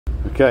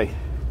Okay.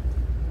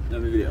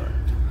 Let me video it.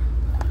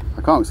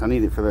 I can't because I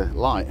need it for the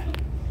light.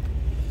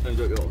 Don't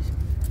do it yours.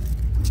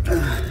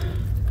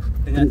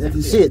 I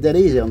can see it dead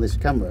easy on this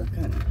camera.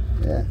 Can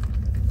you? Yeah.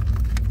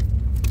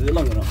 Is it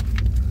long enough?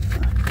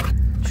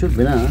 Should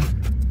be now.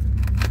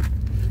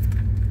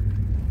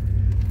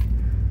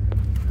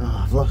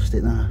 Oh, I've lost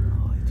it now.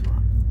 Oh, you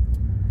twat.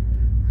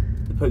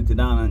 You poked it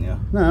down, haven't you?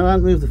 No, I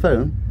haven't moved the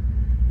phone.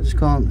 I just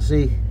can't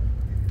see.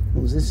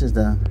 What was this is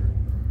down?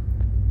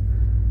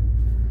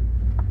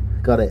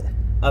 Got it.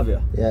 Have you?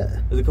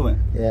 Yeah. Is it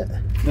coming? Yeah.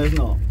 No, it's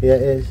not. Yeah,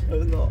 it is.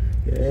 No, it's not.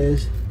 Yeah, it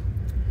is.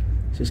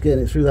 It's just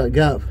getting it through that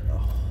gap.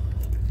 Oh.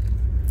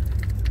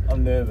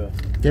 I'm nervous.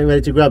 Get ready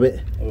to grab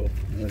it. Oh,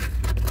 no.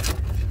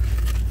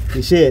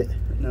 You see it?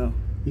 No.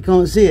 You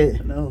can't see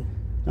it? No.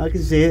 I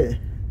can see it.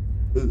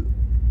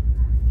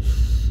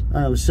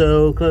 I am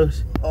so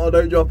close. Oh,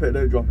 don't drop it,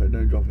 don't drop it,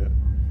 don't drop it.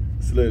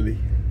 Slowly,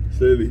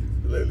 slowly,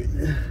 slowly.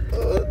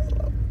 Oh,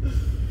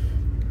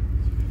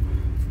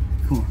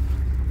 come on.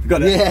 You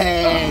got it?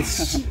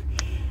 Yes!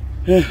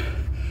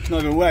 It's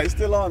not even wet, it's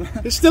still on.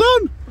 It's still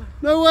on!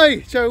 No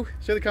way! Show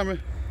the camera.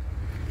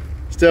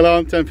 Still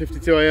on,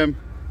 10:52 AM.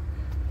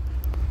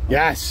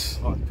 Yes!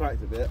 Oh, it's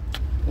cracked a bit.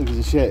 Who gives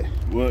a shit?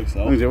 Works As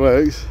though. long as it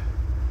works.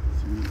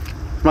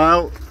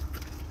 Smile.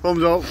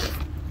 Thumbs up.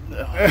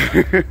 No.